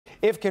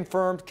If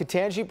confirmed,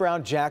 Ketanji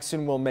Brown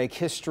Jackson will make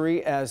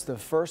history as the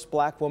first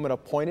black woman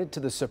appointed to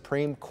the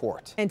Supreme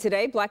Court. And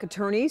today, black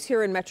attorneys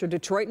here in Metro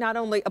Detroit not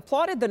only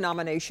applauded the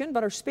nomination,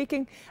 but are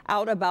speaking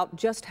out about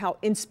just how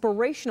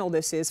inspirational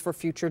this is for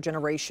future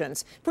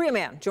generations. Priya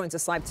Mann joins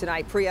us live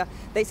tonight. Priya,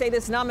 they say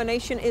this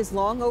nomination is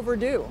long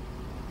overdue.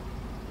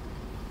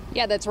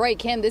 Yeah, that's right,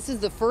 Kim. This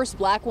is the first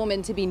black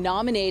woman to be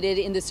nominated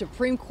in the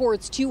Supreme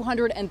Court's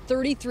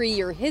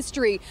 233-year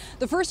history.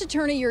 The first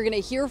attorney you're going to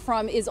hear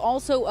from is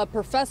also a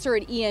professor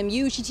at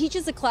EMU. She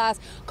teaches a class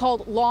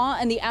called Law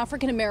and the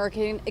African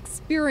American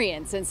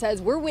Experience and says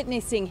we're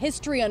witnessing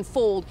history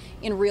unfold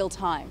in real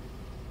time.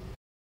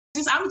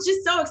 I'm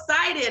just so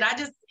excited.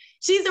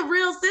 She's a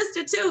real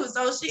sister too.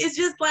 So it's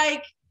just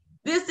like,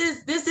 this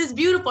is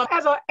beautiful.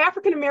 As an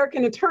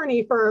African-American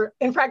attorney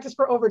in practice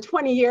for over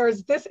 20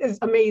 years, this is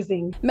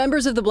amazing.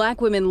 Members of the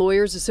Black Women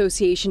Lawyers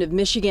Association of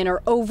Michigan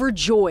are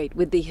overjoyed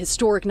with the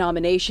historic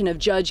nomination of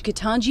Judge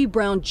Ketanji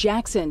Brown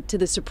Jackson to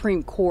the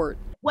Supreme Court.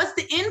 What's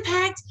the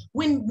impact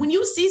when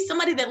you see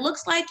somebody that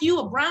looks like you,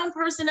 a brown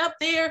person up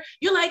there,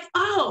 you're like,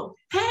 oh,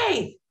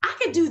 hey, I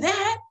could do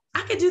that.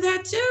 I could do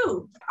that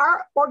too.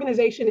 Our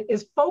organization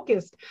is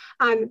focused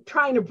on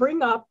trying to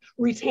bring up,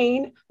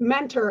 retain,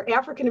 mentor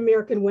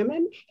African-American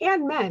women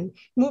and men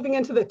moving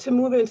into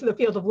the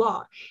field of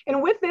law.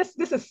 And with this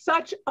is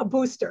such a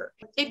booster.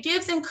 It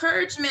gives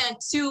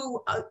encouragement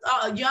to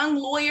young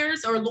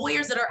lawyers or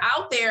lawyers that are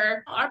out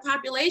there. Our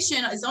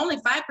population is only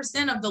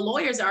 5% of the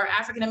lawyers are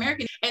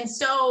African-American. And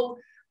so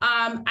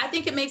I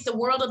think it makes a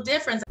world of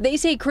difference. They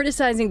say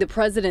criticizing the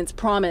president's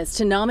promise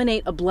to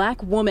nominate a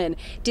black woman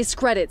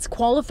discredits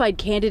qualified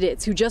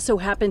candidates who just so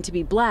happen to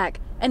be black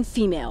and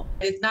female.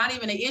 It's not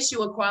even an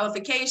issue of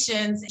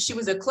qualifications. She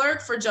was a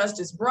clerk for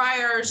Justice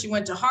Breyer. She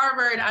went to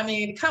Harvard. I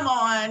mean, come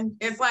on.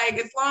 It's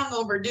long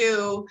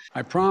overdue.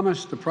 I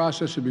promised the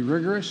process would be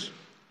rigorous,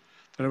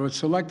 that I would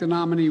select a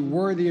nominee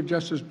worthy of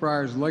Justice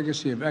Breyer's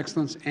legacy of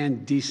excellence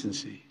and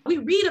decency. We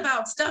read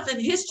about stuff in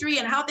history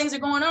and how things are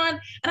going on,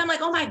 and I'm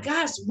like, oh my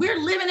gosh, we're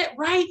living it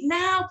right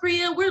now,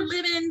 Priya. We're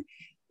living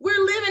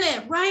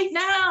it right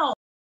now.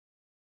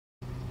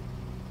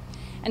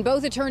 And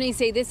both attorneys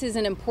say this is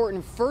an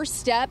important first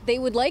step. They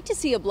would like to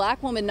see a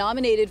black woman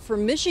nominated for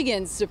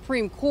Michigan's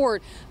Supreme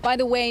Court. By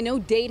the way, no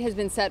date has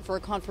been set for a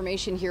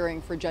confirmation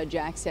hearing for Judge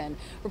Jackson.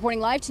 Reporting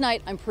live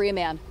tonight, I'm Priya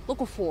Mann,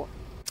 Local 4.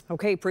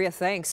 Okay, Priya, thanks.